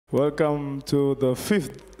Welcome to the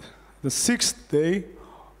sixth day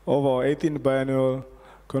of our 18th Biennial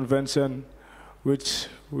Convention, which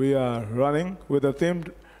we are running with the theme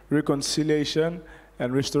Reconciliation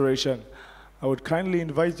and Restoration. I would kindly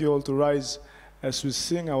invite you all to rise as we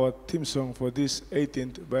sing our theme song for this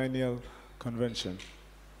 18th Biennial Convention.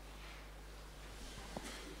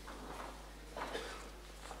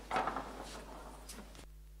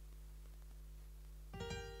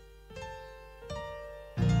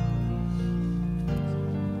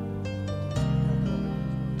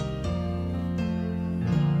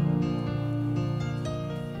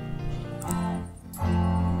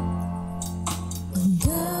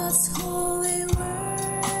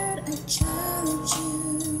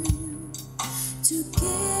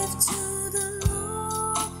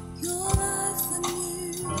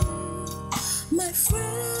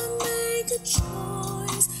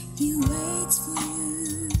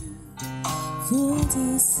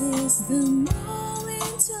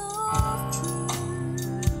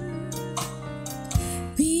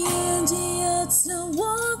 PNGATSA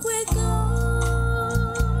walk with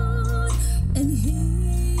God, and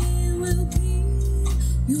He will be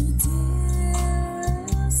your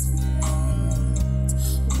dearest friend.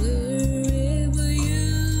 Wherever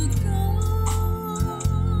you go,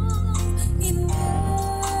 in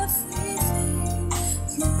everything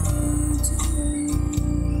you do,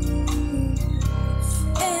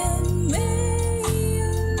 and may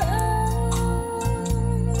your life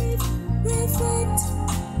reflect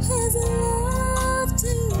His love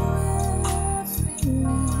to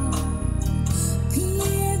everyone.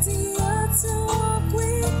 PNGATSA walk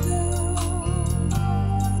with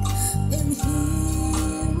God, and He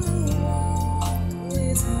will walk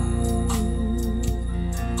with you.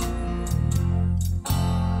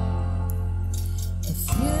 If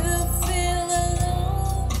you feel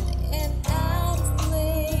alone and out of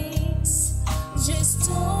place, just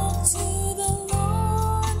talk to the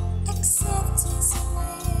Lord, accept His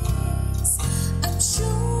ways. I'm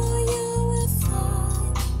sure you will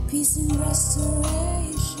find peace and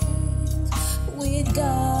restoration with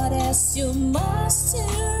God as your master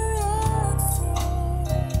and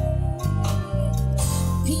friend.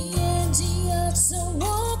 PNGATSA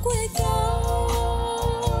walk with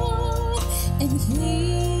God, and He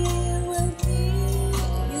will be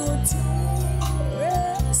your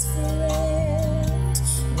dearest friend.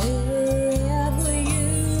 Wherever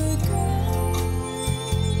you go,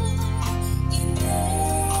 in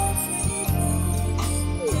everything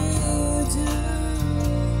you do,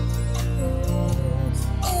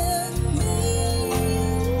 and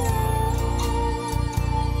may life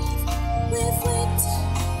reflect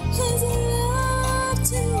His love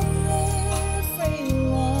to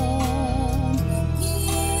everyone.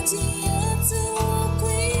 PNGATSA walk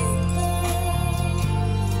with God,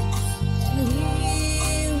 and He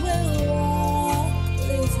will walk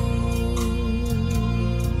with you.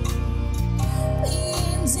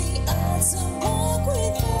 PNGATSA walk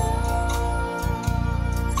with God,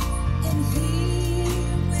 and He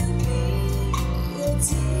will be your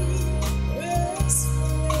dearest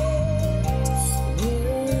friend.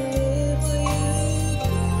 Wherever you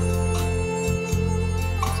go,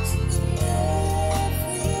 in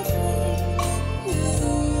everything you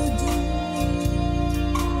do,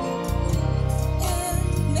 and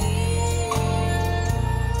may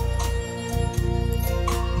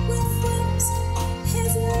reflect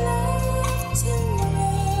His love to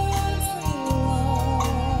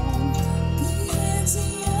everyone.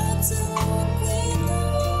 PNGATSA walk with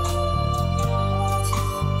God,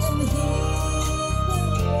 and He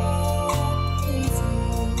will walk with you.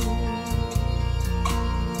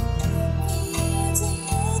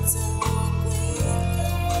 PNGATSA walk with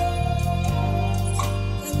God,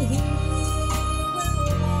 and He will walk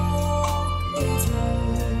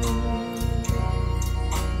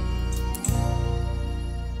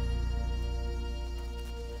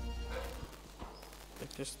with you.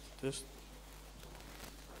 Just.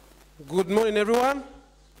 Good morning, everyone.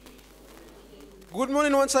 Good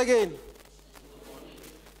morning once again.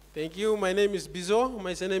 Thank you. My name is Bizo.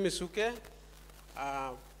 My surname is Suke.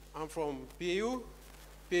 I'm from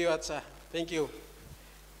PNGATSA. Thank you.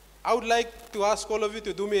 I would like to ask all of you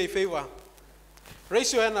to do me a favor.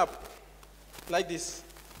 Raise your hand up, like this,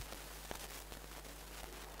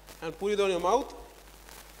 and put it on your mouth,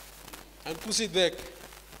 and push it back.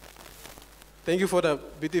 Thank you for the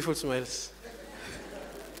beautiful smiles.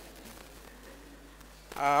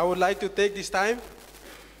 I would like to take this time.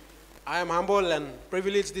 I am humble and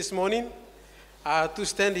privileged this morning to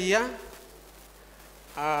stand here.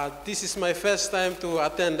 This is my first time to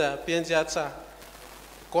attend PNGATSA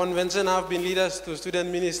convention. I've been leaders to student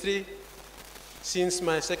ministry since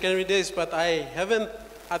my secondary days, but I haven't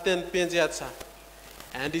attended PNGATSA.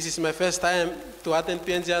 And this is my first time to attend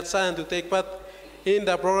PNGATSA and to take part in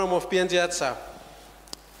the program of PNGATSA.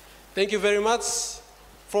 Thank you very much.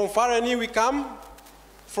 From far and near we come,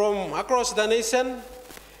 from across the nation,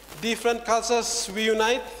 different cultures we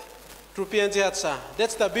unite through PNGATSA.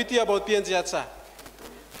 That's the beauty about PNGATSA.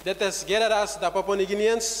 That has gathered us, the Papua New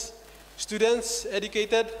Guineans, students,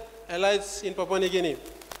 educated, elites in Papua New Guinea.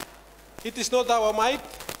 It is not our might,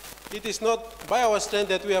 it is not by our strength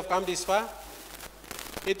that we have come this far.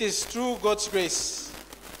 It is through God's grace.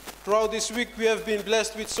 Throughout this week, we have been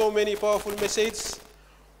blessed with so many powerful messages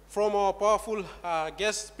from our powerful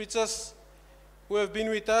guest preachers who have been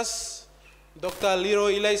with us, Dr.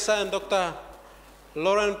 Leroy Elisa and Dr.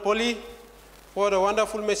 Loren Poli, for the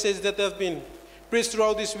wonderful message that have been preached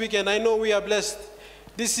throughout this week, and I know we are blessed.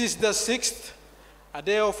 This is the 6th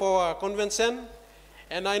day of our convention,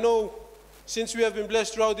 and I know since we have been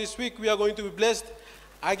blessed throughout this week, we are going to be blessed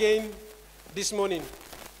again this morning.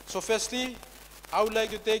 So firstly, I would like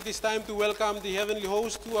to take this time to welcome the heavenly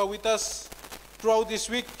hosts who are with us throughout this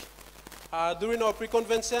week during our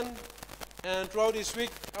pre-convention, and throughout this week,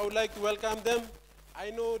 I would like to welcome them. I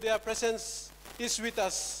know their presence is with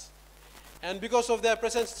us, and because of their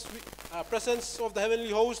presence of the heavenly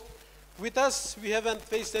host with us, we haven't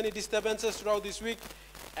faced any disturbances throughout this week,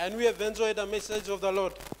 and we have enjoyed the message of the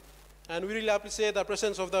Lord. And we really appreciate the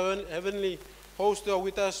presence of the heavenly host who are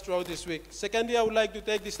with us throughout this week. Secondly, I would like to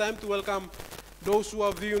take this time to welcome those who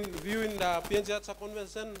are viewing the PNGATSA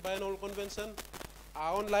convention, Biennial convention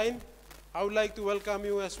online. I would like to welcome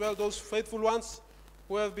you as well, those faithful ones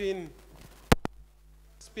who have been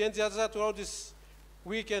PNGATSA throughout this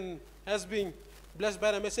week and has been blessed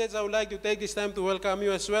by the message. I would like to take this time to welcome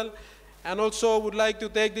you as well. And also would like to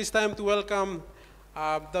take this time to welcome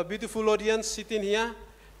the beautiful audience sitting here.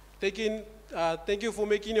 Thank you for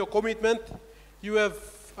making your commitment. You have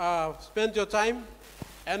spent your time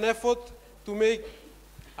and effort to make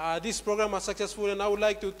this program successful, and I would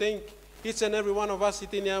like to thank each and every one of us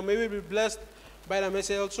sitting here. May we be blessed by the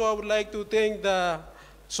message. Also, I would like to thank the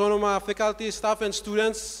Sonoma faculty, staff, and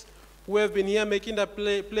students who have been here making the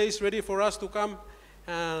place ready for us to come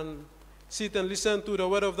and sit and listen to the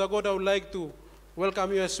word of the God. I would like to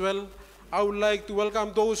welcome you as well. I would like to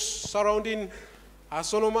welcome those surrounding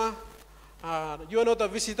Sonoma. You are not a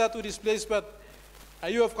visitor to this place, but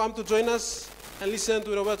you have come to join us and listen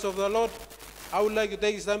to the words of the Lord. I would like to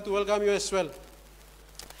take this time to welcome you as well.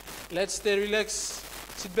 Let's stay relaxed,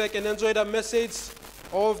 sit back and enjoy the message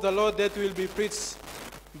of the Lord that will be preached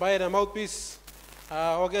by the mouthpiece,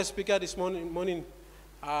 our guest speaker this morning,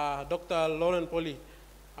 Dr. Loren Poli.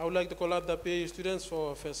 I would like to call up the PAU students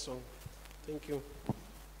for our first song. Thank you.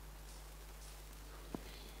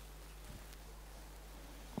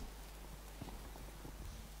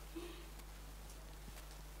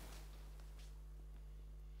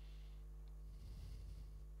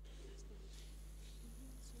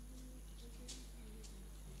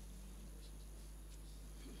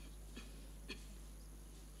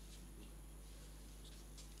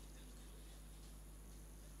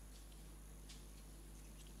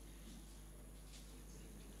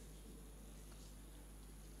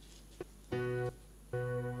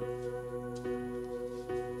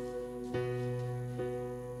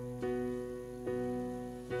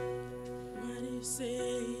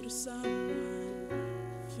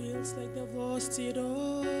 Like they've lost it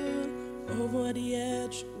all, over the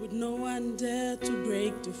edge with no one there to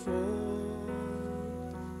break the fall.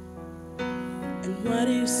 And what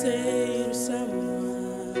do you say to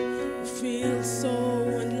someone who feels so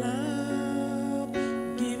unloved,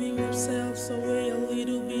 giving themselves away a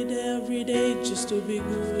little bit every day just to be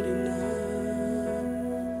good enough?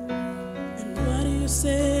 And what do you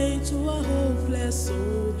say to a hopeless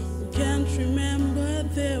soul who can't remember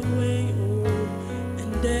their way home?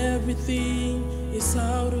 Everything is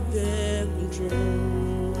out of their control.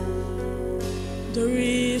 There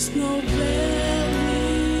is no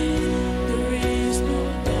valley, there is no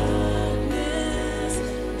darkness,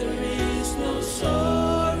 there is no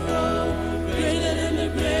sorrow greater than the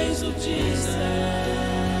grace of Jesus.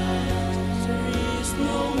 There is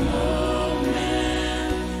no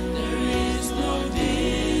moment, there is no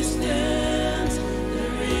distance,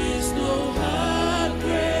 there is no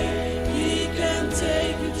heartbreak He can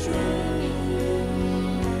take you through.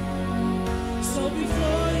 So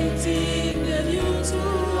before you think that you're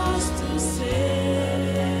too lost to say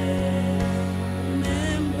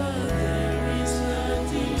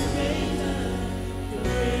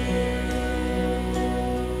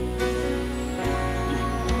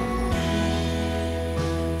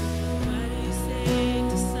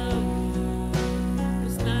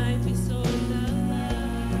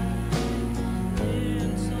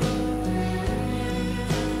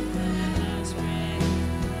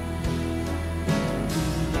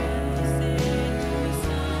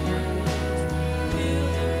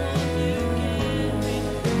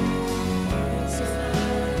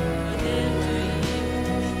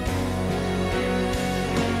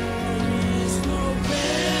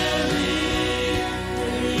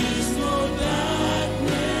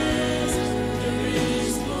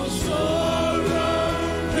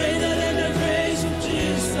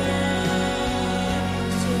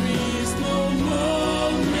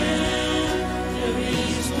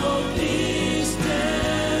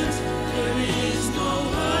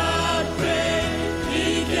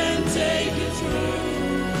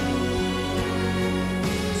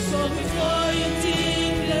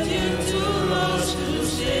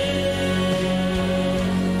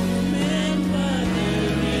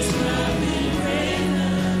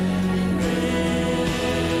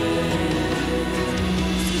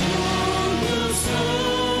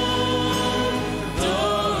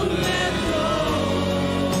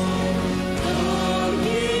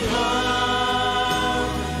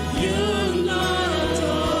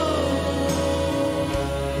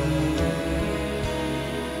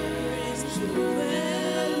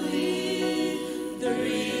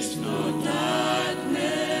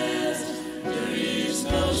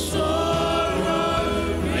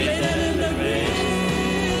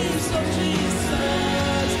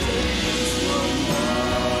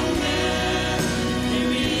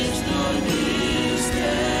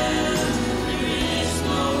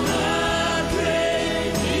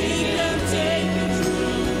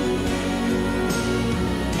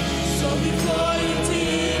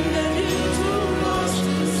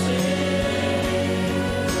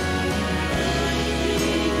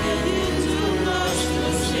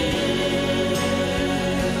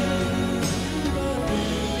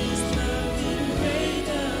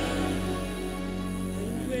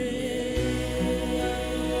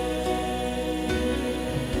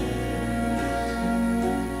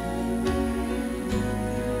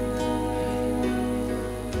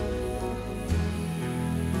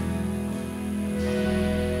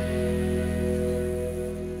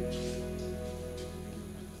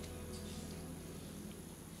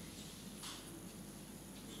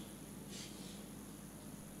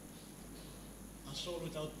soul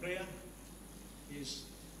without prayer is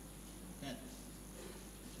dead.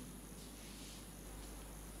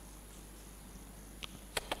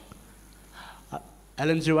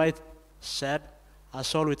 Ellen G. White said, a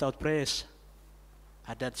soul without prayer is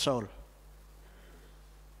a dead soul.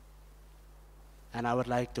 And I would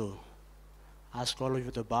like to ask all of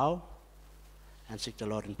you to bow and seek the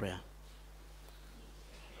Lord in prayer.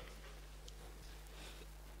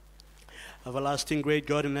 Everlasting great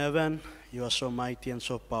God in heaven, you are so mighty and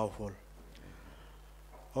so powerful.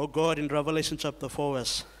 Oh God, in Revelation chapter 4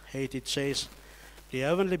 verse 8 it says, the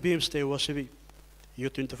heavenly beings, they worship you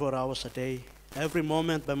 24 hours a day, every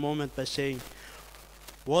moment by saying,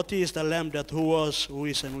 what is the Lamb that who was, who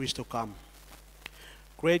is, and who is to come?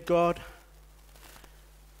 Great God,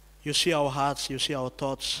 you see our hearts, you see our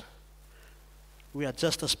thoughts. We are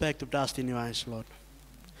just a speck of dust in your eyes, Lord.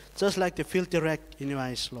 Just like the filthy wreck in your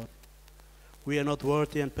eyes, Lord. We are not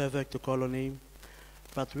worthy and perfect to call your name,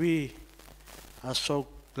 but we are so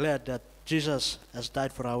glad that Jesus has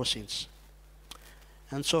died for our sins.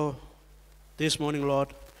 And so, this morning, Lord,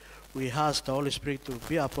 we ask the Holy Spirit to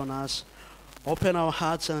be upon us, open our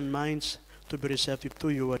hearts and minds to be receptive to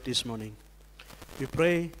your word this morning. We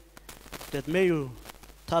pray that may you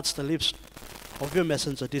touch the lips of your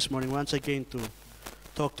messenger this morning once again to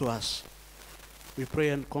talk to us. We pray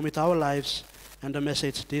and commit our lives and the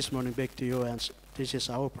message this morning back to you, and this is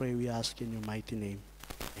our prayer we ask in your mighty name.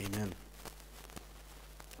 Amen.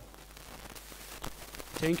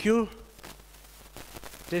 Thank you.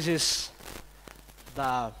 This is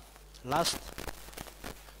the last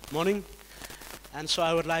morning, and so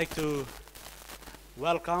I would like to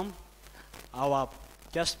welcome our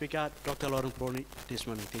guest speaker, Dr. Loren Poli, this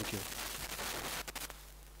morning. Thank you.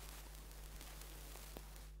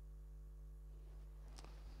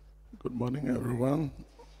 Good morning, everyone.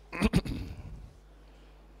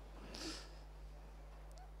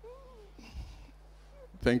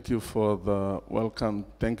 Thank you for the welcome.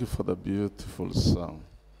 Thank you for the beautiful song.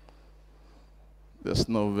 There's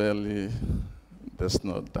no valley, there's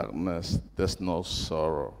no darkness, there's no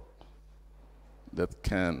sorrow that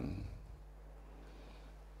can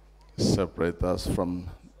separate us from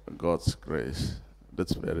God's grace.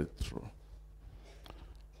 That's very true.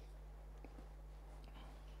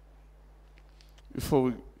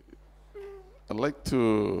 I'd like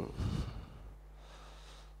to,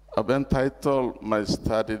 I've entitled my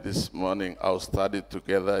study this morning, our study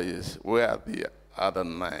together is, Where are the Other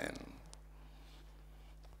Nine?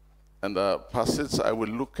 And the passage I will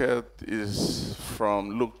look at is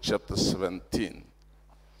from Luke chapter 17.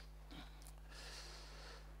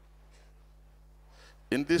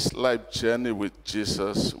 In this life journey with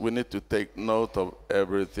Jesus, we need to take note of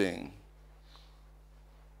everything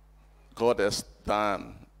God has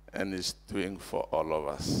done and is doing for all of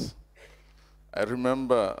us. I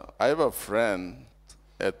remember I have a friend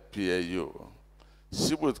at PAU.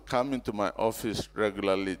 She would come into my office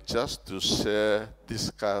regularly just to share,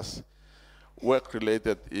 discuss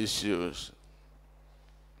work-related issues.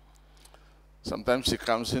 Sometimes she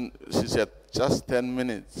comes in, she said, just 10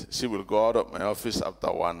 minutes. She will go out of my office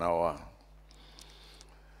after 1 hour.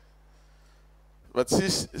 But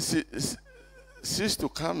she used to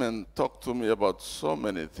come and talk to me about so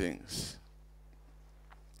many things.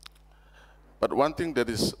 But one thing that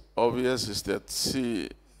is obvious is that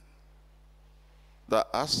the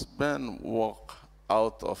husband walked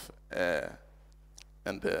out of her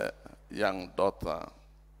and the young daughter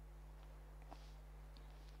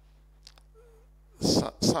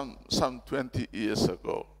some 20 years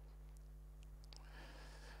ago.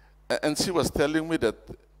 And she was telling me that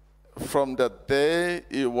from the day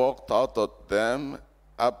he walked out of them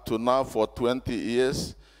up to now for 20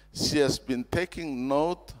 years, she has been taking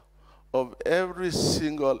note of every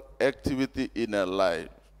single activity in her life.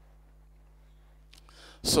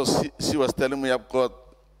 So she was telling me, I've got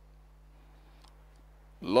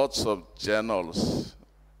lots of journals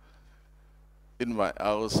in my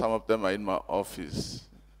house. Some of them are in my office.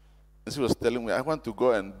 And she was telling me, I want to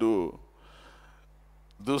go and do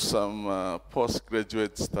some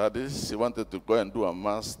postgraduate studies. She wanted to go and do a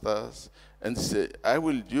master's. And she said, I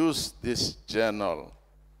will use this journal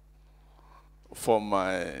for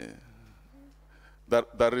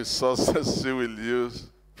the resources she will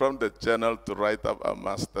use from the journal to write up a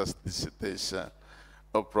master's dissertation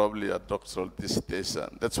or probably a doctoral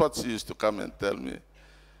dissertation. That's what she used to come and tell me.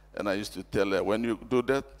 And I used to tell her, when you do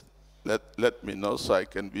that, let me know so I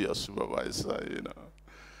can be a supervisor, you know.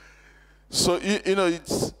 So, you know,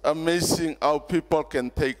 it's amazing how people can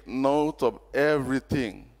take note of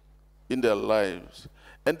everything in their lives.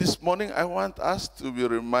 And this morning, I want us to be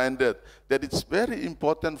reminded that it's very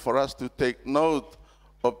important for us to take note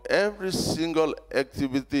of every single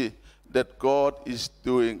activity that God is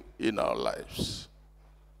doing in our lives.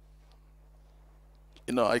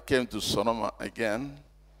 You know, I came to Sonoma again.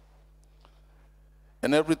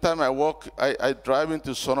 And every time I drive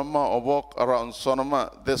into Sonoma or walk around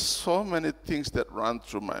Sonoma, there's so many things that run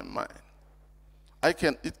through my mind.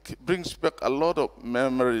 It brings back a lot of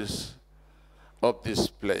memories of this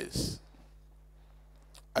place.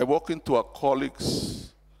 I walked into a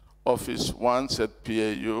colleague's office once at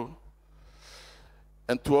PAU,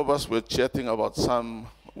 and two of us were chatting about some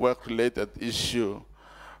work-related issue.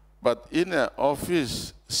 But in her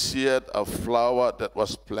office, she had a flower that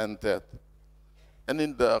was planted. And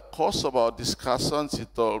in the course of our discussions,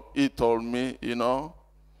 he told me, you know,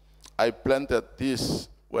 I planted this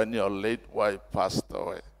when your late wife passed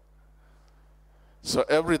away. So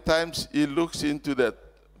every time he looks into that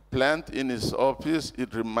plant in his office,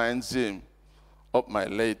 it reminds him of my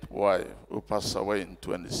late wife who passed away in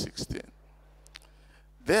 2016.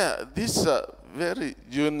 This is a very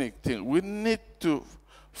unique thing. We need to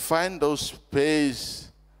find those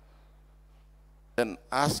space and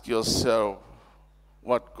ask yourself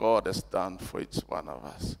what God has done for each one of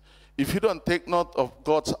us. If you don't take note of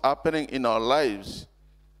God's happening in our lives,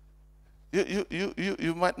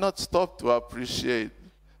 you might not stop to appreciate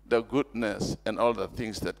the goodness and all the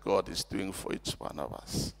things that God is doing for each one of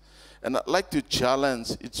us. And I'd like to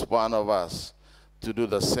challenge each one of us to do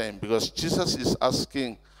the same, because Jesus is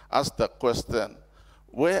asking us the question,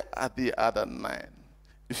 where are the other 9?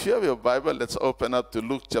 If you have your Bible, let's open up to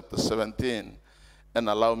Luke chapter 17 and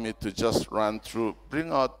allow me to just run through,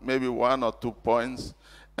 bring out maybe 1 or 2 points,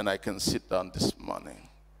 and I can sit down this morning.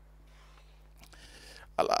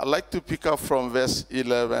 I'd like to pick up from verse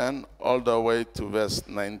 11 all the way to verse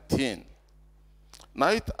 19. Now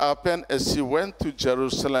it happened as he went to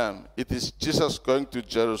Jerusalem. It is Jesus going to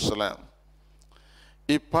Jerusalem.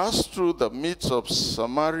 He passed through the midst of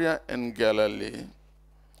Samaria and Galilee.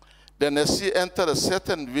 Then as he entered a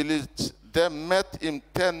certain village, there met him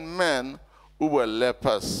 10 men who were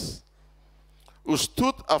lepers, who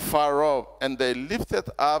stood afar off, and they lifted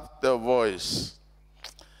up their voices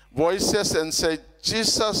and said,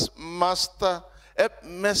 Jesus, Master, have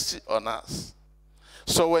mercy on us.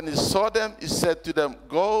 So when he saw them, he said to them,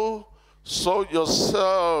 go show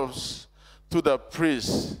yourselves to the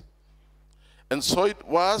priest. And so it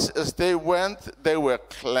was, as they went, they were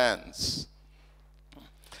cleansed.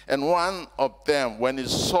 And one of them, when he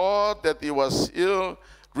saw that he was ill,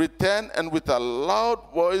 returned and with a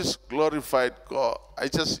loud voice glorified God. I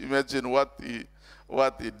just imagine what he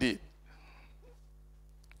did.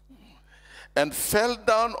 And fell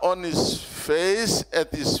down on his face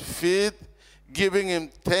at his feet, giving him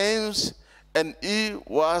thanks, and he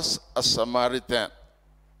was a Samaritan.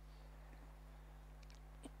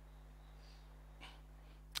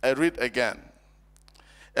 I read again.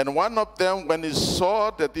 And one of them, when he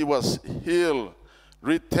saw that he was healed,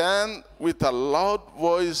 returned with a loud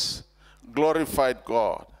voice, glorified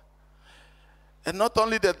God. And not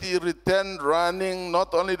only that he returned running,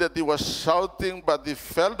 not only that he was shouting, but he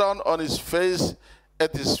fell down on his face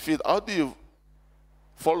at his feet. How do you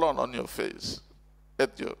fall down on your face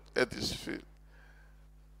at his feet?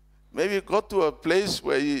 Maybe you go to a place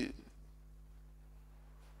where he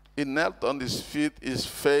knelt on his feet, his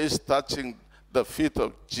face touching the feet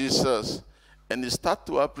of Jesus, and he started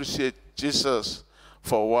to appreciate Jesus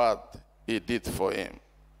for what he did for him.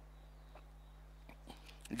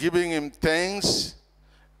 Giving him thanks,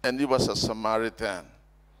 and he was a Samaritan.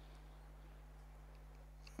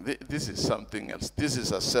 This is something else. This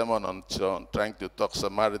is a sermon on John, trying to talk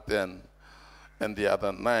Samaritan and the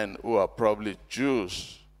other 9 who are probably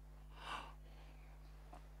Jews.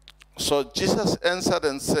 So Jesus answered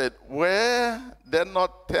and said, were there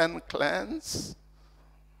not 10 cleansed?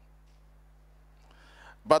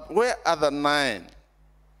 But where are the 9?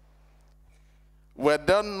 Were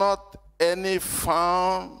there not any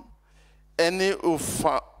found,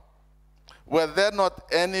 were there not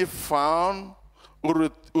any found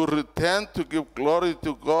who returned to give glory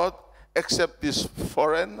to God except this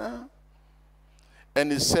foreigner?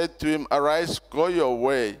 And he said to him, arise, go your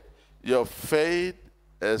way, your faith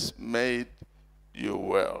has made you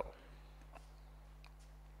well.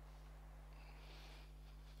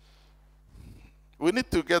 We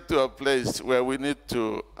need to get to a place where we need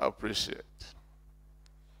to appreciate.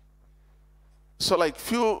 So like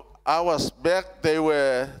few hours back, there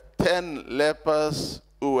were 10 lepers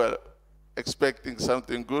who were expecting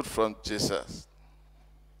something good from Jesus.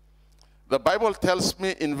 The Bible tells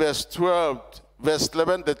me in verse 12, verse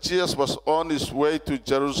 11, that Jesus was on his way to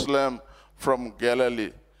Jerusalem from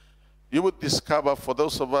Galilee. You would discover, for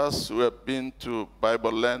those of us who have been to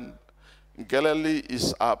Bible land, Galilee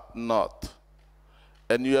is up north,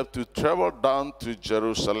 and you have to travel down to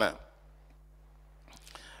Jerusalem.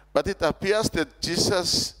 But it appears that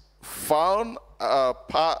Jesus found a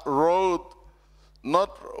road,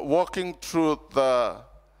 not walking through the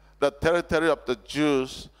territory of the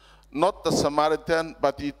Jews, not the Samaritan,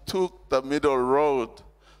 but he took the middle road.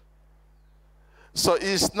 So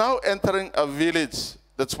he's now entering a village.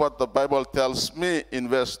 That's what the Bible tells me in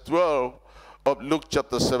verse 12 of Luke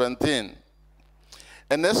chapter 17.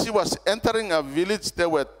 And as he was entering a village, there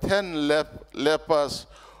were 10 lepers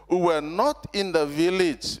who were not in the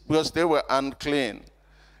village because they were unclean.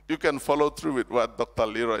 You can follow through with what Dr.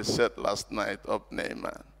 Leroy said last night of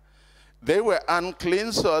Naaman. They were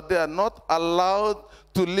unclean, so they are not allowed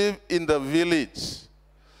to live in the village.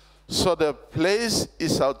 So the place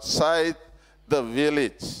is outside the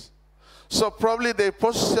village. So probably they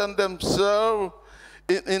position themselves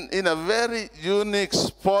in a very unique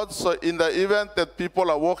spot, so in the event that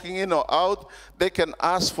people are walking in or out, they can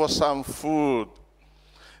ask for some food.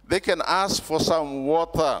 They can ask for some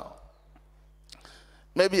water.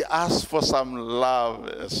 Maybe ask for some love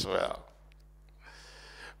as well.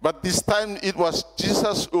 But this time it was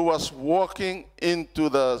Jesus who was walking into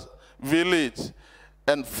the village,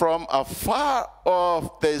 and from afar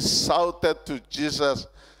off they shouted to Jesus,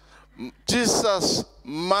 "Jesus,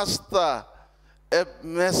 Master, have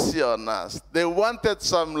mercy on us." They wanted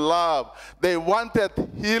some love. They wanted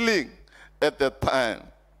healing at the time.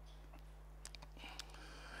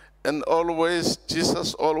 And always,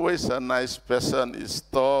 Jesus, always a nice person, he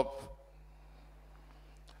stopped.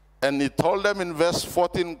 And he told them in verse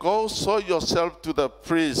 14, "Go show yourself to the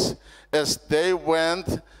priest." As they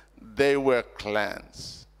went, they were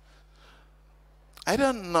cleansed. I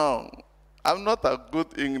don't know. I'm not a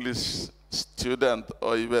good English student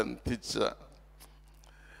or even teacher.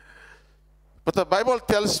 But the Bible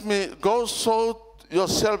tells me, go show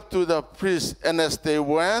yourself to the priest. And as they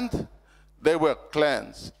went, they were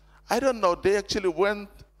cleansed. I don't know, they actually went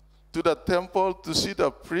to the temple to see the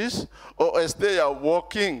priest, or as they are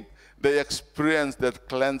walking, they experienced that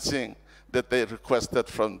cleansing that they requested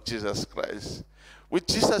from Jesus Christ. With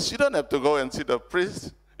Jesus, you don't have to go and see the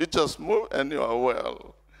priest. You just move and you are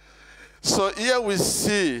well. So here we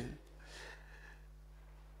see,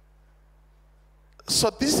 so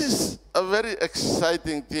this is a very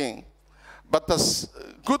exciting thing. But the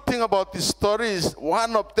good thing about this story is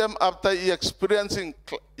one of them, after he experienced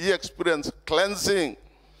cleansing,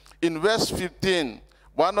 in verse 15,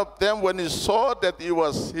 one of them, when he saw that he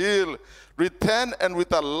was healed, returned and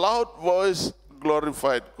with a loud voice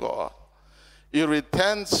glorified God. He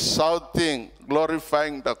returned shouting,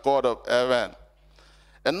 glorifying the God of heaven.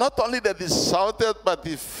 And not only that he shouted, but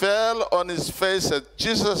he fell on his face at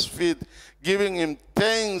Jesus' feet, giving him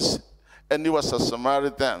thanks, and he was a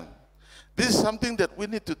Samaritan. This is something that we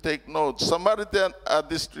need to take note. Samaritans are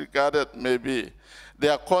disregarded maybe. They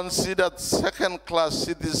are considered second-class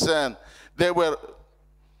citizens. They were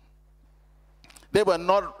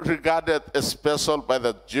not regarded as special by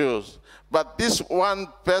the Jews. But this one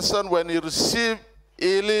person, when he received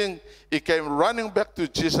healing, he came running back to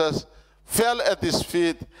Jesus, fell at his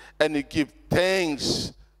feet, and he gave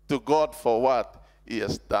thanks to God for what he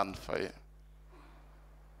has done for him.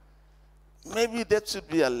 Maybe that should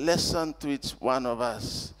be a lesson to each one of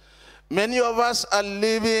us. Many of us are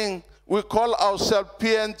living, we call ourselves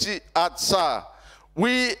PNGATSA.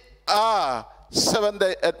 We are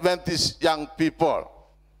Seventh-day Adventist young people.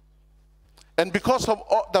 And because of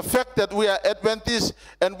the fact that we are Adventists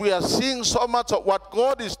and we are seeing so much of what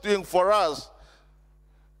God is doing for us,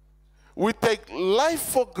 we take life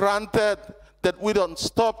for granted that we don't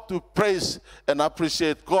stop to praise and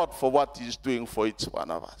appreciate God for what he's doing for each one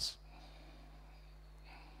of us.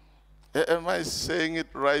 Am I saying it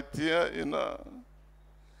right here? You know,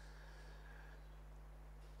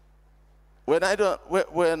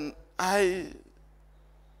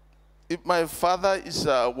 if my father is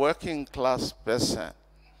a working class person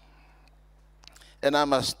and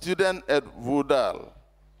I'm a student at Woodall,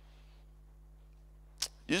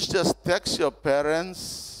 you just text your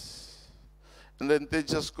parents and then they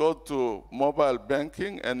just go to mobile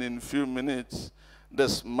banking, and in a few minutes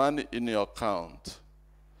there's money in your account.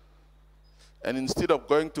 And instead of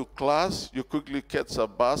going to class, you quickly catch a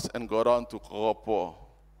bus and go down to Kopo.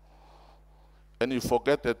 And you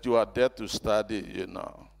forget that you are there to study, you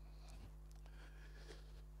know.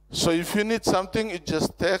 So if you need something, you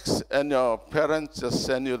just text and your parents just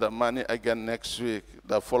send you the money again next week,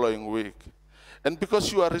 the following week. And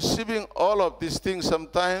because you are receiving all of these things,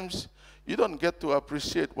 sometimes you don't get to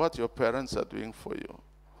appreciate what your parents are doing for you.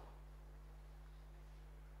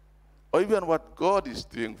 Or even what God is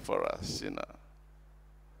doing for us, you know.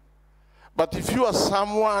 But if you are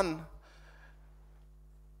someone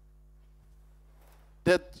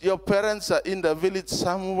that your parents are in the village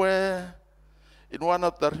somewhere, in one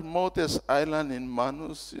of the remotest islands in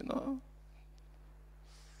Manus, you know,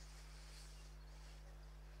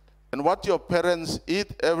 and what your parents eat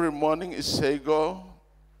every morning is sago.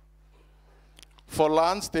 For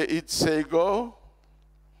lunch, they eat sago.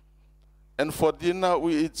 And for dinner,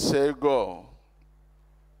 we eat sago.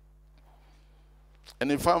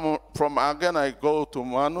 And if I'm from Agen, I go to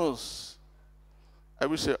Manus, I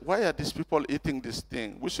will say, why are these people eating this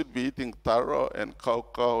thing? We should be eating taro and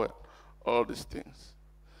cocoa and all these things.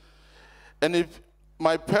 And if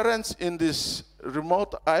my parents in this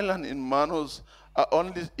remote island in Manus are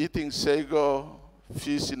only eating sago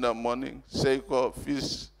fish in the morning, sago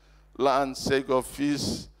fish lunch, sago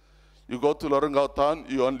fish. You go to Loren town,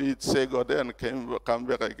 you only eat sago there and come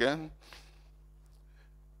back again.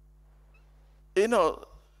 You know,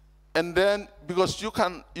 and then because you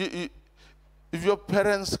can, if your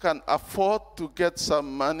parents can afford to get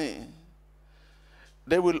some money,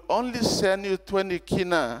 they will only send you 20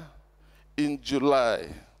 kina in July.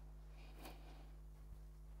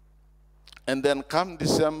 And then come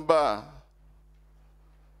December,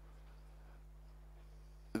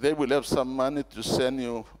 they will have some money to send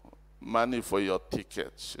you money for your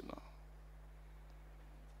tickets, you know.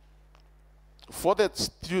 For that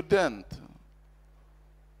student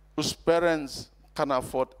whose parents can't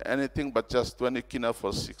afford anything but just 20 kina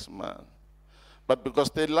for 6 months, but because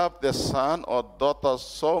they love their son or daughter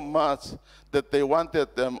so much that they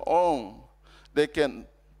wanted them own, they can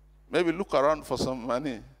maybe look around for some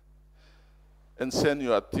money and send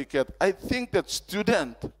you a ticket. I think that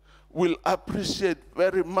student will appreciate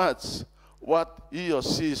very much what he or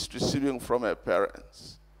she is receiving from her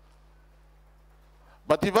parents.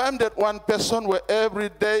 But if I'm that one person where every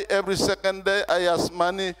day, every second day, I ask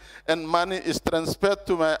money and money is transferred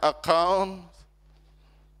to my account,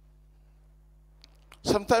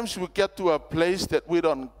 sometimes we get to a place that we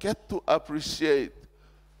don't get to appreciate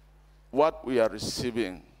what we are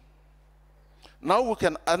receiving. Now we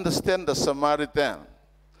can understand the Samaritan.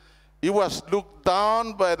 He was looked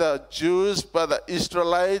down by the Jews, by the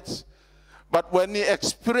Israelites, but when he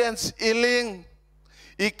experienced healing,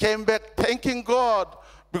 he came back thanking God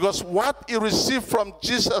because what he received from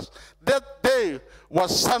Jesus that day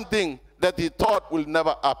was something that he thought will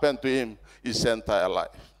never happen to him his entire life.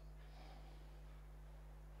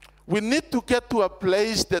 We need to get to a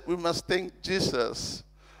place that we must thank Jesus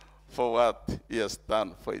for what he has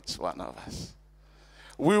done for each one of us.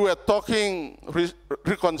 We were talking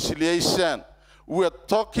reconciliation. We were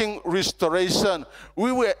talking restoration.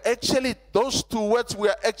 We were actually, those two words, we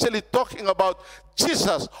are actually talking about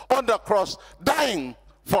Jesus on the cross dying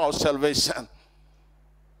for our salvation.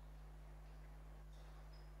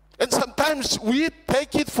 And sometimes we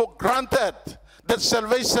take it for granted that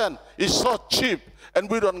salvation is so cheap and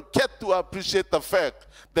we don't get to appreciate the fact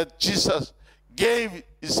that Jesus gave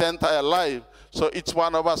his entire life so each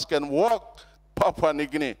one of us can walk Papua New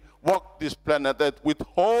Guinea, walk this planet Earth with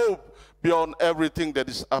hope beyond everything that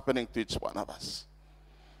is happening to each one of us.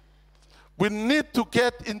 We need to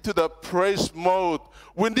get into the praise mode.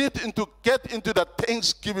 We need to get into the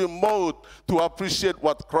thanksgiving mode to appreciate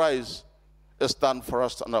what Christ has done for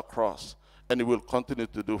us on the cross, and he will continue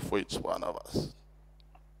to do for each one of us.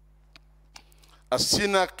 A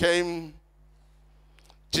sinner came,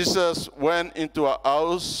 Jesus went into a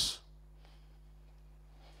house.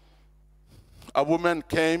 A woman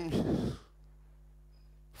came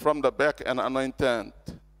from the back and anointed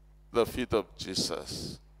the feet of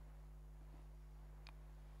Jesus.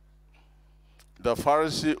 The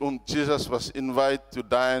Pharisee whom Jesus was invited to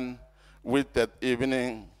dine with that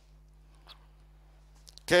evening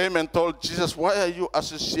came and told Jesus, why are you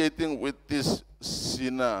associating with this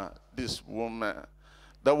sinner, this woman?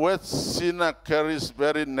 The word sinner carries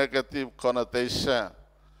very negative connotation.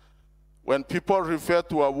 When people refer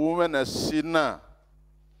to a woman as sinner,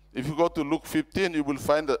 if you go to Luke 15, you will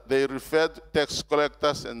find that they refer to tax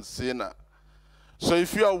collectors and sinner. So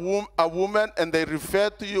if you are a woman and they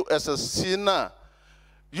refer to you as a sinner,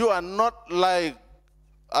 you are not like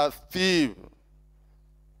a thief.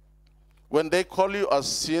 When they call you a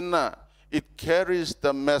sinner, it carries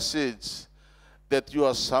the message that you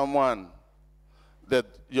are someone that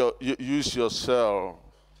you use yourself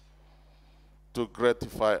to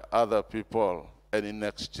gratify other people and in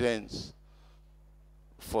exchange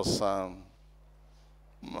for some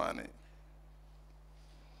money.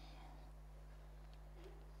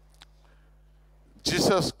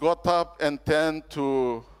 Jesus got up and turned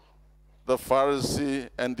to the Pharisee,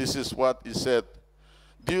 and this is what he said.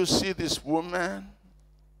 Do you see this woman?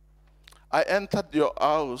 I entered your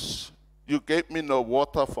house. You gave me no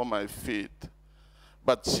water for my feet,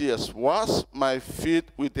 but she has washed my feet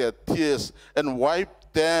with her tears and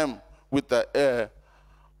wiped them with the hair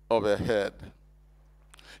of her head.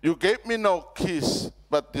 You gave me no kiss,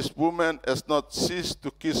 but this woman has not ceased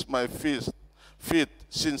to kiss my feet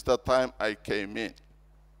since the time I came in.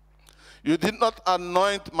 You did not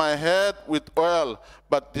anoint my head with oil,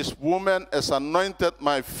 but this woman has anointed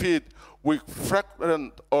my feet with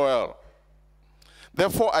fragrant oil.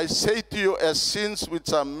 Therefore I say to you, as sins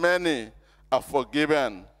which are many are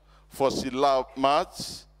forgiven, for she loved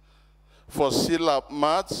much,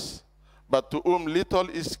 but to whom little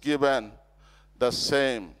is given, the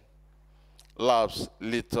same loves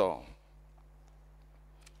little.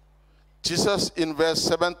 Jesus in verse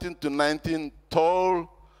 17 to 19 told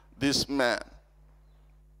this man,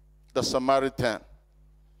 the Samaritan,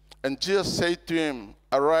 and Jesus said to him,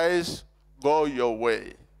 arise, go your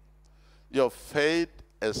way. Your faith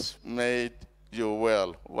has made you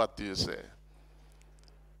well. What do you say?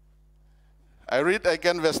 I read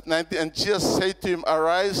again verse 19, and Jesus said to him,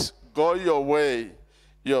 arise, go your way.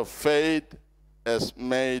 Your faith has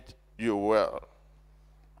made you well.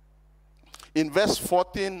 In verse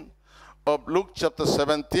 14 of Luke chapter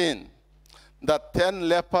 17, the 10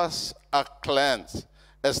 lepers are cleansed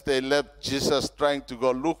as they left Jesus trying to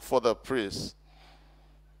go look for the priest.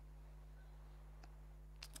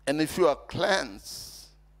 And if you are cleansed,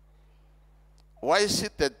 why is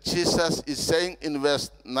it that Jesus is saying in verse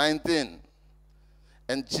 19,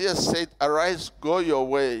 and Jesus said, arise, go your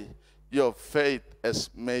way, your faith has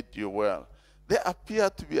made you well. There appear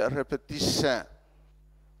to be a repetition.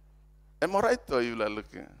 Am I right, or you are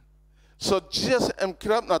looking? So Jesus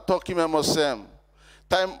kirap na talking Mosem.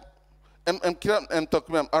 Time kirap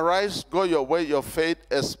talking arise, go your way, your faith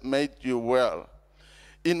has made you well.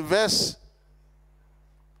 In verse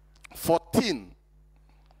 14,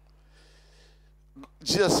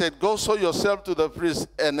 Jesus said, go show yourself to the priest,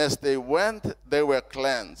 and as they went, they were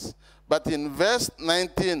cleansed. But in verse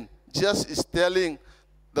 19, Jesus is telling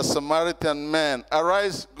the Samaritan man,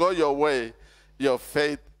 arise, go your way, your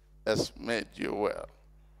faith has made you well.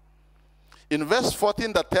 In verse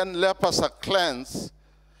 14, the 10 lepers are cleansed,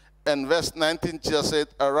 and verse 19, Jesus said,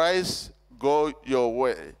 arise, go your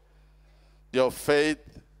way, your faith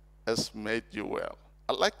has made you well.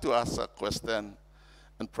 I'd like to ask a question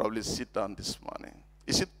and probably sit down this morning.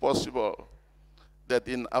 Is it possible that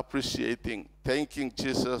in appreciating, thanking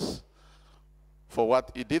Jesus for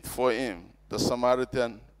what he did for him, the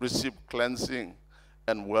Samaritan received cleansing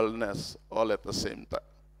and wellness all at the same time?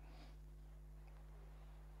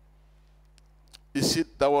 Is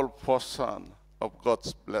it double portion of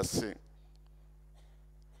God's blessing?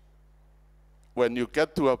 When you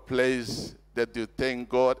get to a place that you thank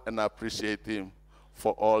God and appreciate him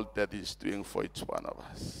for all that he's doing for each one of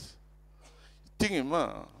us. Think him,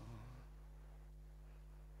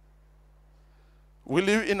 we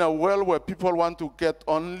live in a world where people want to get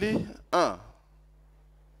only,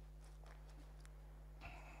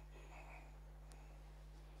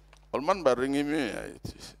 Olman ba ringi mi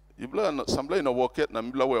ibla samla ina work na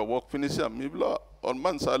mibla we work finish ya mibla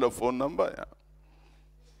olman sa phone number ya.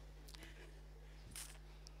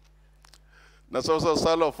 Na so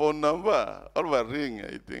salo phone number or ring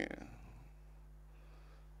I think.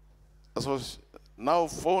 So now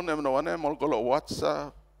phone em no one em all go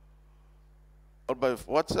WhatsApp. Or by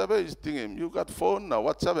WhatsApp is thinking you got phone now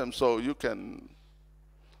WhatsApp em so you can.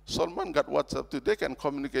 Solman got WhatsApp too. They can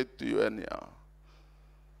communicate to you anyhow.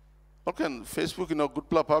 Or can Facebook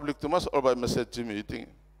good public to us or by message to me. You think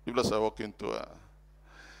people are walking to her.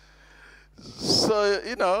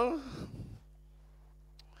 So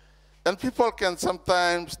and people can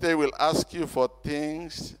sometimes, they will ask you for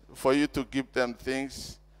things, for you to give them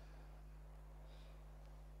things.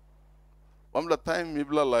 One the time,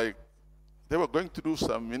 people like, they were going to do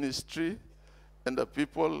some ministry, and the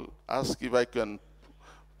people asked if I can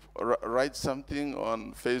write something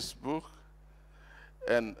on Facebook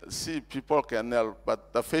and see people can help.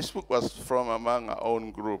 But the Facebook was from among our own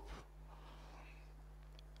group.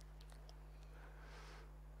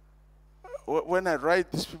 When I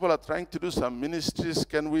write, these people are trying to do some ministries.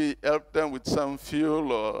 Can we help them with some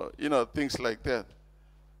fuel or, things like that?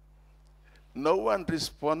 No one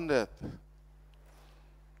responded.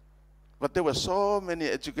 But there were so many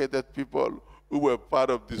educated people who were part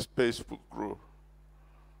of this Facebook group.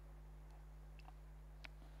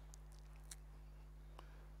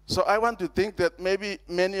 So I want to think that maybe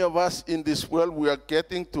many of us in this world, we are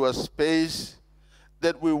getting to a space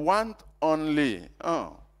that we want only.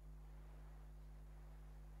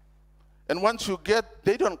 And once you get,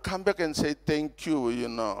 they don't come back and say thank you, you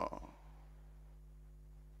know.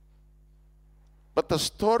 But the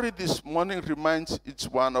story this morning reminds each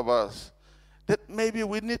one of us that maybe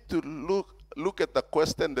we need to look at the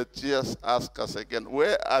question that Jesus asked us again.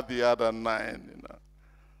 Where are the other 9? You know?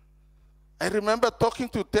 I remember talking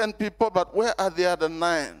to 10 people, but where are the other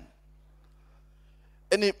 9?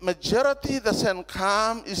 And if majority doesn't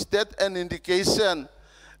come, is that an indication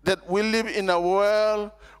that we live in a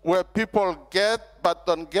world where people get but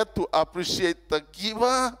don't get to appreciate the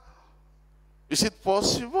giver? Is it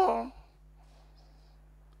possible?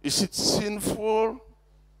 Is it sinful?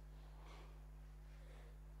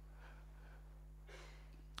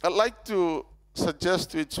 I'd like to suggest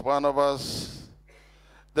to each one of us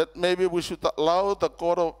that maybe we should allow the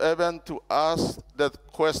God of heaven to ask that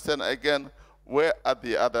question again, where are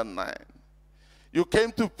the other 9? You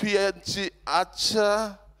came to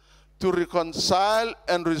PNGATSA to reconcile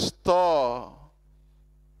and restore.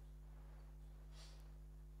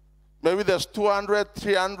 Maybe there's 200,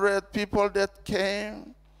 300 people that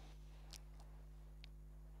came.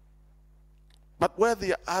 But where are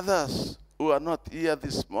the others who are not here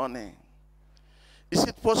this morning? Is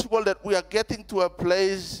it possible that we are getting to a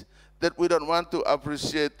place that we don't want to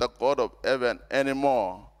appreciate the God of heaven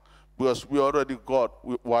anymore because we already got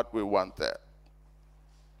what we wanted?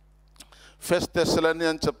 1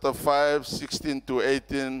 Thessalonians chapter 5, 16 to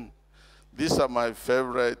 18. These are my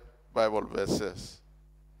favorite Bible verses.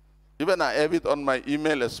 Even I have it on my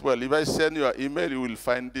email as well. If I send you an email, you will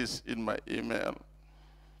find this in my email.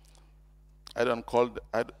 I don't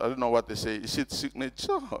know what they say. Is it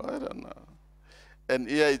signature? I don't know. And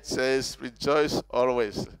here it says, rejoice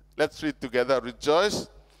always. Let's read together. Rejoice.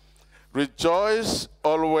 Rejoice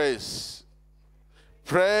always.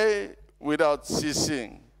 Pray without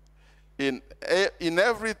ceasing. In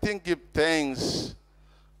everything give thanks,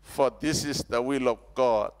 for this is the will of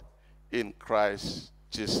God in Christ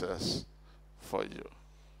Jesus for you.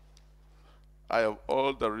 I have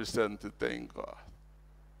all the reason to thank God.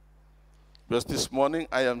 Because this morning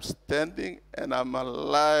I am standing and I'm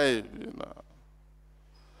alive, you know.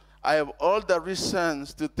 I have all the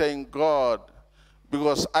reasons to thank God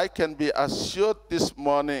because I can be assured this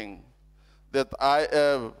morning that I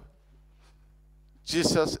have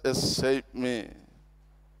Jesus has saved me.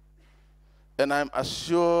 And I'm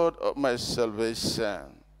assured of my salvation.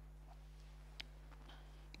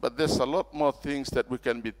 But there's a lot more things that we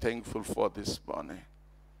can be thankful for this morning.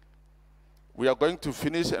 We are going to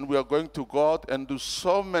finish and we are going to go out and do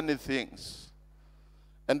so many things.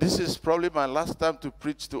 And this is probably my last time to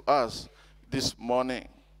preach to us this morning.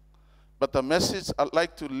 But the message I'd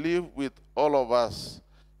like to leave with all of us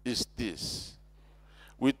is this.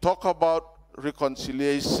 We talk about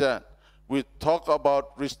reconciliation. We talk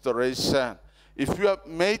about restoration. If you have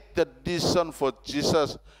made the decision for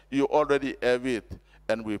Jesus, you already have it.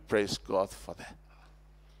 And we praise God for that.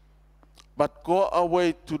 But go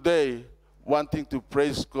away today wanting to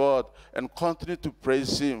praise God and continue to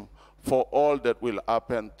praise Him for all that will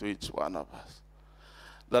happen to each one of us.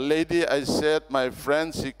 The lady I said, my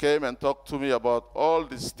friend, she came and talked to me about all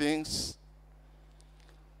these things.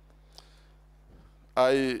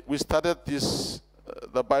 We started this,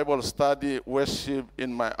 the Bible study worship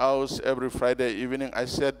in my house every Friday evening. I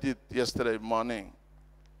said it yesterday morning.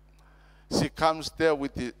 She comes there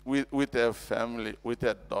with her family, with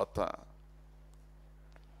her daughter.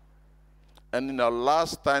 And in our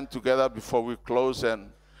last time together before we close and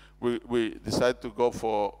we decided to go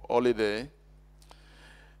for holiday,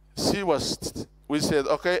 we said,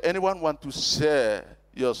 okay, anyone want to share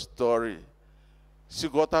your story? She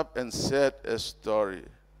got up and said a story.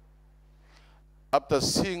 After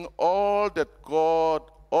seeing all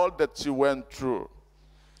that she went through,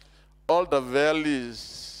 all the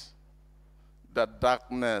valleys, the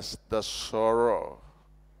darkness, the sorrow,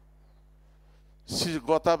 she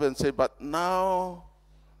got up and said, but now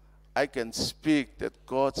I can speak that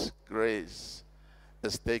God's grace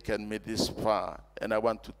has taken me this far, and I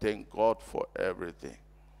want to thank God for everything.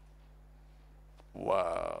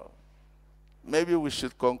 Wow. Maybe we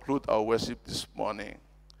should conclude our worship this morning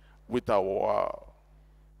with a wow,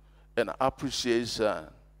 an appreciation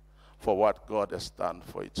for what God has done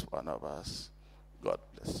for each one of us. God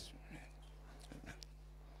bless you.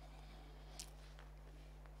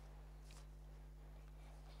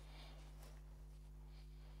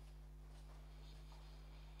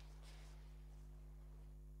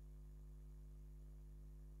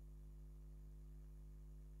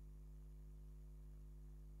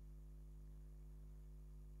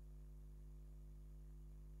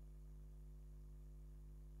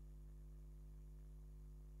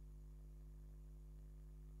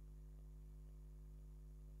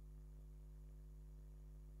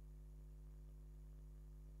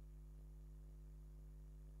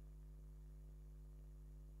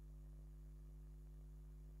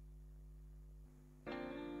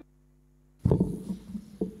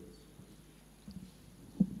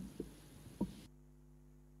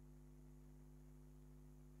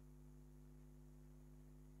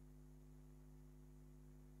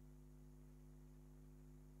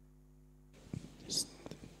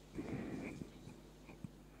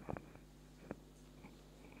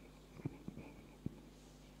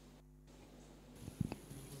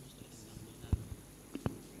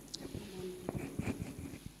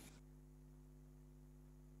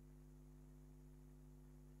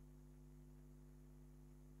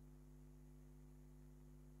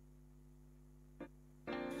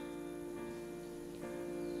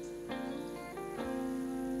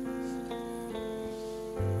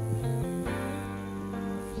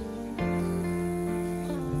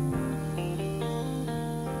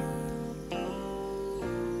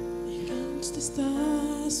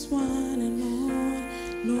 this one and more.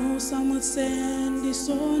 No summer sand is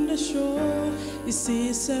on the shore. He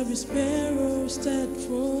sees every sparrow that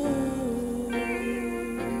falls.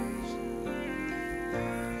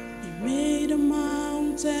 He made the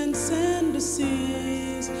mountains and the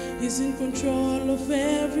seas. He's in control of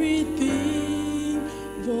everything,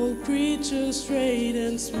 of all creatures great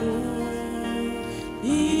and small.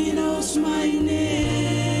 He knows my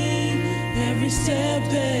name, every step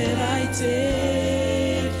that I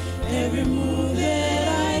take, every move that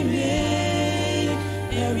I make,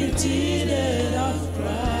 every tear that I've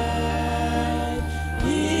cried.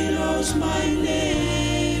 He knows my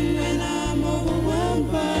name when I'm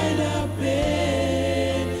overwhelmed by the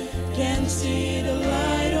pain, can't see the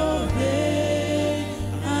light of day.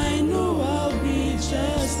 I know I'll be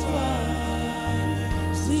just fine,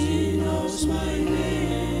 'cause he knows my name.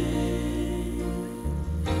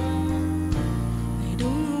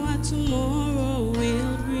 Tomorrow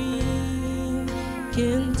will bring,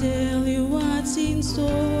 can't tell you what's in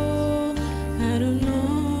store. I don't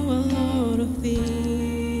know a lot of things.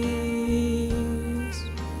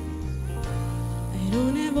 I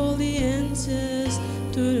don't have all the answers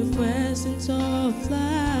to the questions of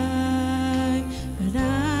life, but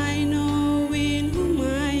I know in whom I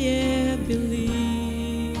have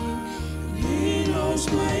believed. He knows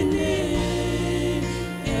my name,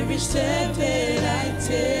 every step that I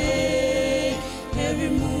take, every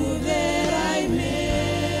move that I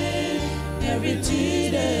make, every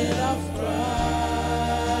tear that I've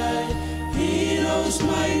cried. He knows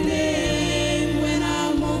my name when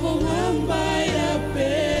I'm overwhelmed by the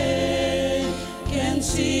pain, can't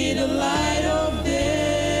see the light of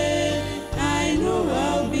day. I know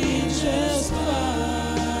I'll be just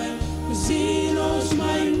fine, 'cause he knows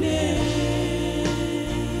my name.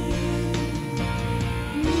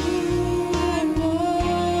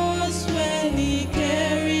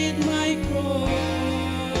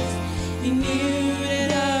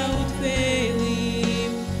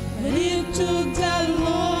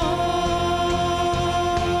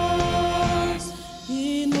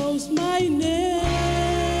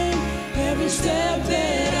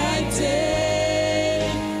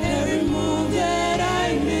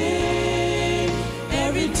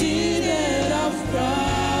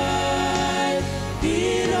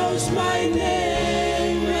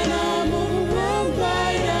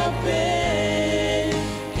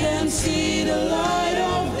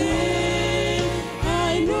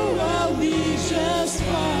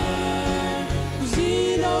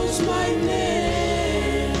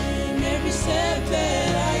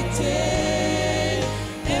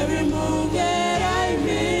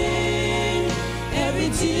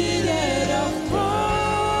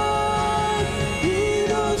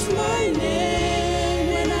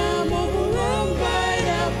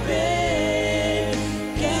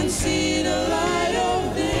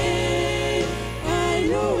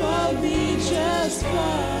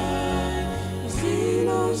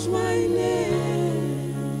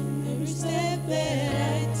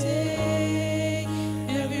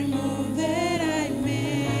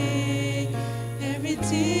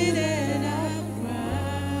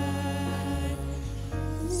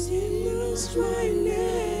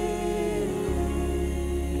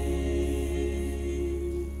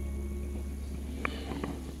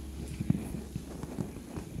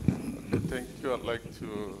 I'd like to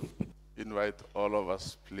invite all of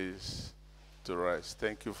us, please, to rise.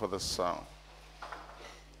 Thank you for the song.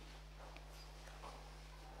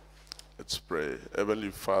 Let's pray.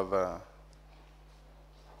 Heavenly Father,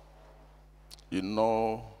 you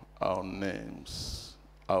know our names,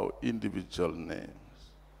 our individual names,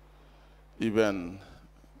 even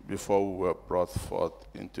before we were brought forth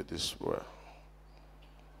into this world.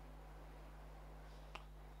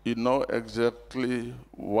 You know exactly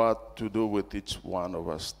what to do with each one of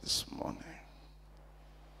us this morning.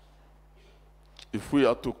 If we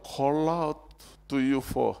are to call out to you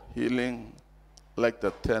for healing, like the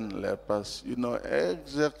 10 lepers, you know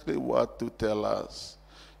exactly what to tell us.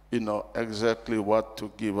 You know exactly what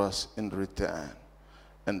to give us in return,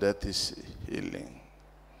 and that is healing.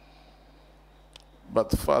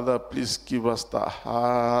 But Father, please give us the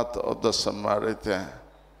heart of the Samaritan.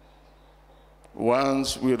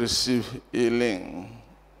 Once we receive healing,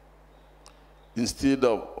 instead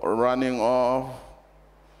of running off,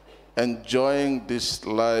 enjoying this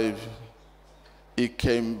life, he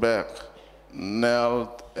came back,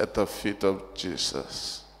 knelt at the feet of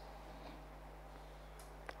Jesus.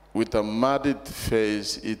 With a muddied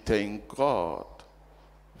face, he thanked God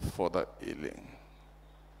for the healing.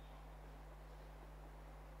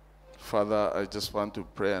 Father, I just want to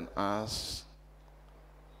pray and ask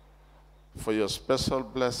for your special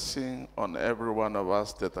blessing on every one of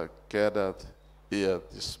us that are gathered here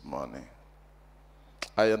this morning.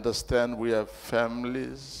 I understand we have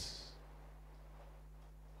families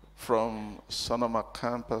from Sonoma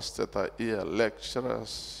campus that are here,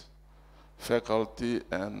 lecturers, faculty,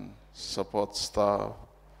 and support staff,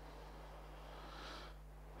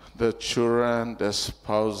 the children, the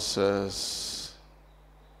spouses.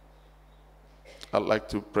 I'd like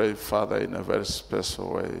to pray, Father, in a very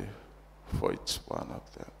special way for each one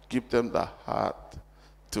of them. Give them the heart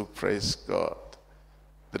to praise God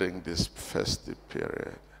during this festive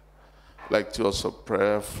period. I'd like to also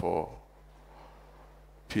pray for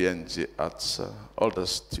PNGATSA, all the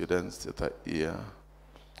students that are here.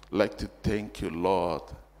 I'd like to thank you, Lord,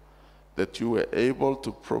 that you were able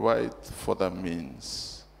to provide for the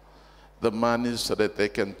means, the money so that they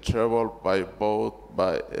can travel by boat,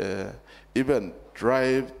 by air, even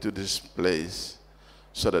drive to this place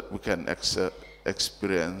so that we can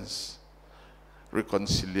experience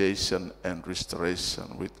reconciliation and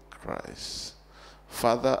restoration with Christ.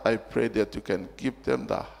 Father, I pray that you can give them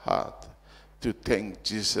the heart to thank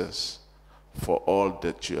Jesus for all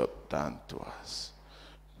that you have done to us.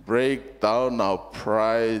 Break down our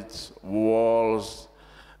pride, walls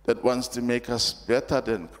that wants to make us better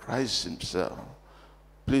than Christ himself.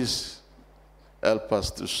 Please help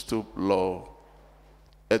us to stoop low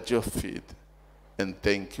at your feet and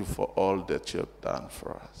thank you for all that you have done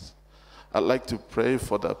for us. I'd like to pray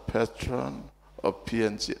for the patron of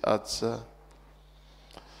PNGATSA,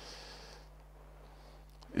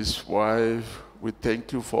 his wife. We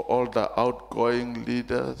thank you for all the outgoing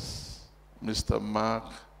leaders, Mr. Mark,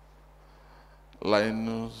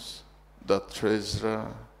 Linus, the treasurer,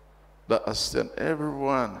 the assistant,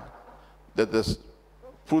 everyone that has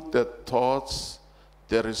put their thoughts,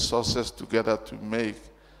 their resources together to make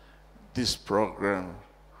this program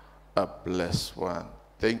a blessed one.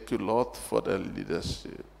 Thank you, Lord, for the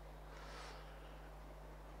leadership.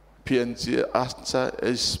 PNGATSA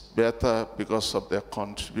is better because of their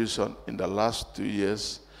contribution in the last 2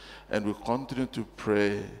 years, and we continue to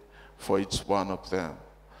pray for each one of them.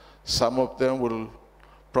 Some of them will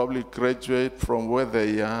probably graduate from where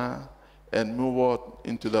they are and move on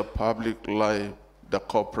into the public life, the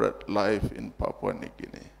corporate life in Papua New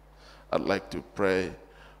Guinea. I'd like to pray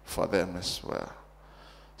for them as well.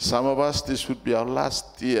 Some of us, this would be our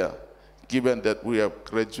last year, given that we have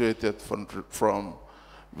graduated from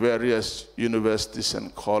various universities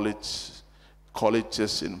and colleges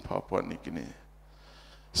in Papua New Guinea.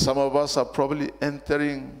 Some of us are probably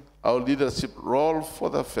entering our leadership role for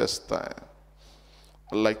the first time.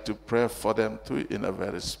 I'd like to pray for them too in a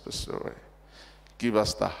very special way. Give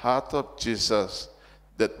us the heart of Jesus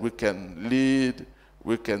that we can lead,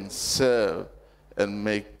 we can serve, and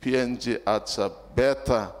make PNGATSA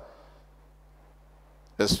better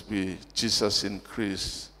as Jesus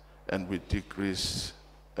increase and we decrease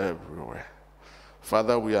everywhere.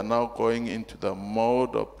 Father, we are now going into the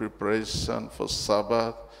mode of preparation for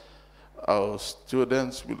Sabbath. Our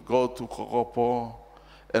students will go to Kokopo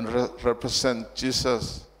and represent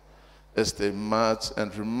Jesus as they march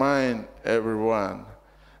and remind everyone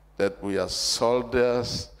that we are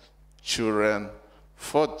soldiers, children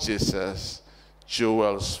for Jesus,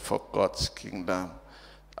 jewels for God's kingdom.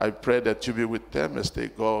 I pray that you be with them as they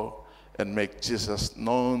go and make Jesus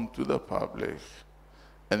known to the public.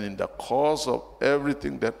 And in the course of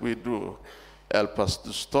everything that we do, help us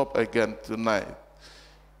to stop again tonight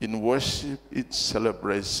in worship, in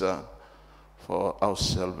celebration for our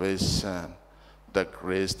salvation, the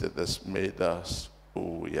grace that has made us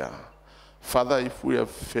who we are. Father, if we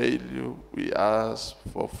have failed you, we ask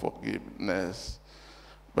for forgiveness,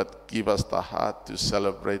 but give us the heart to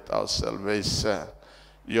celebrate our salvation,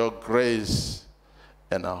 your grace,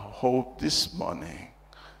 and our hope this morning.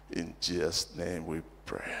 In Jesus' name we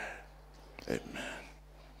pray. Amen.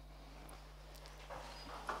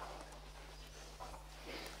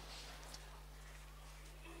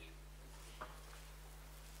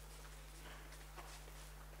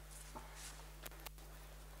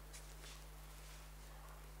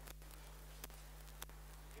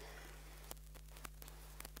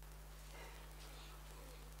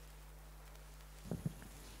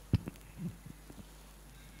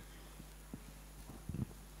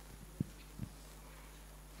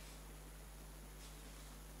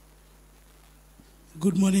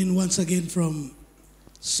 Good morning once again from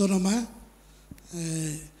Sonoma.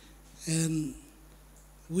 And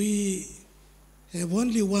we have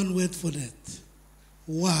only one word for that.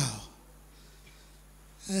 Wow.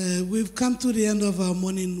 We've come to the end of our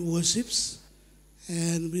morning worships,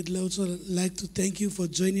 and we'd also like to thank you for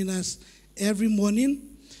joining us every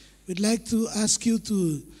morning. we'd like to ask you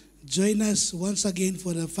to join us once again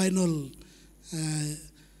for the final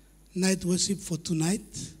night worship for tonight,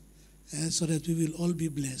 so that we will all be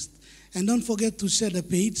blessed. And don't forget to share the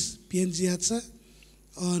page, PNGATSA,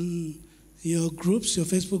 on your groups, your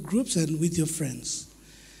Facebook groups, and with your friends.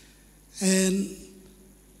 And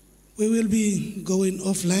we will be going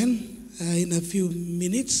offline in a few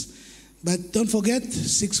minutes, but don't forget,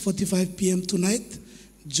 6:45 p.m. tonight,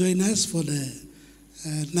 join us for the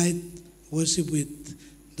night worship with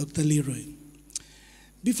Dr. Leroy.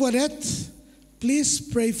 Before that, please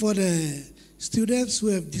pray for the students who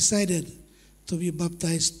have decided to be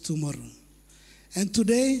baptized tomorrow. And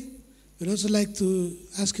today, we'd also like to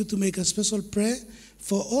ask you to make a special prayer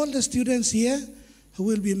for all the students here who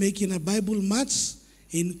will be making a Bible March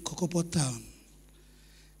in Kokopo Town.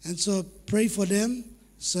 And so pray for them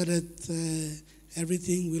so that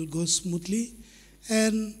everything will go smoothly.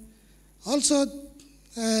 And also,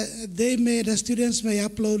 the students may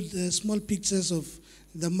upload small pictures of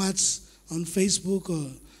the march on Facebook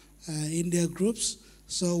or in their groups.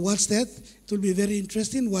 So watch that. It will be very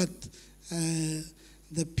interesting what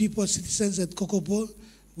the people, citizens at Kokopo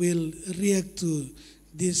will react to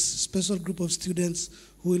this special group of students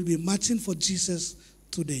who will be marching for Jesus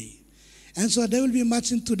today. And so they will be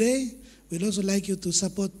marching today. We'd also like you to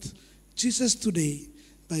support Jesus today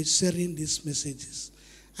by sharing these messages.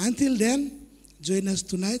 Until then, join us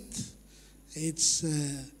tonight. It's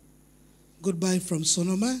goodbye from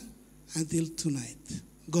Sonoma until tonight.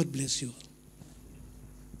 God bless you all.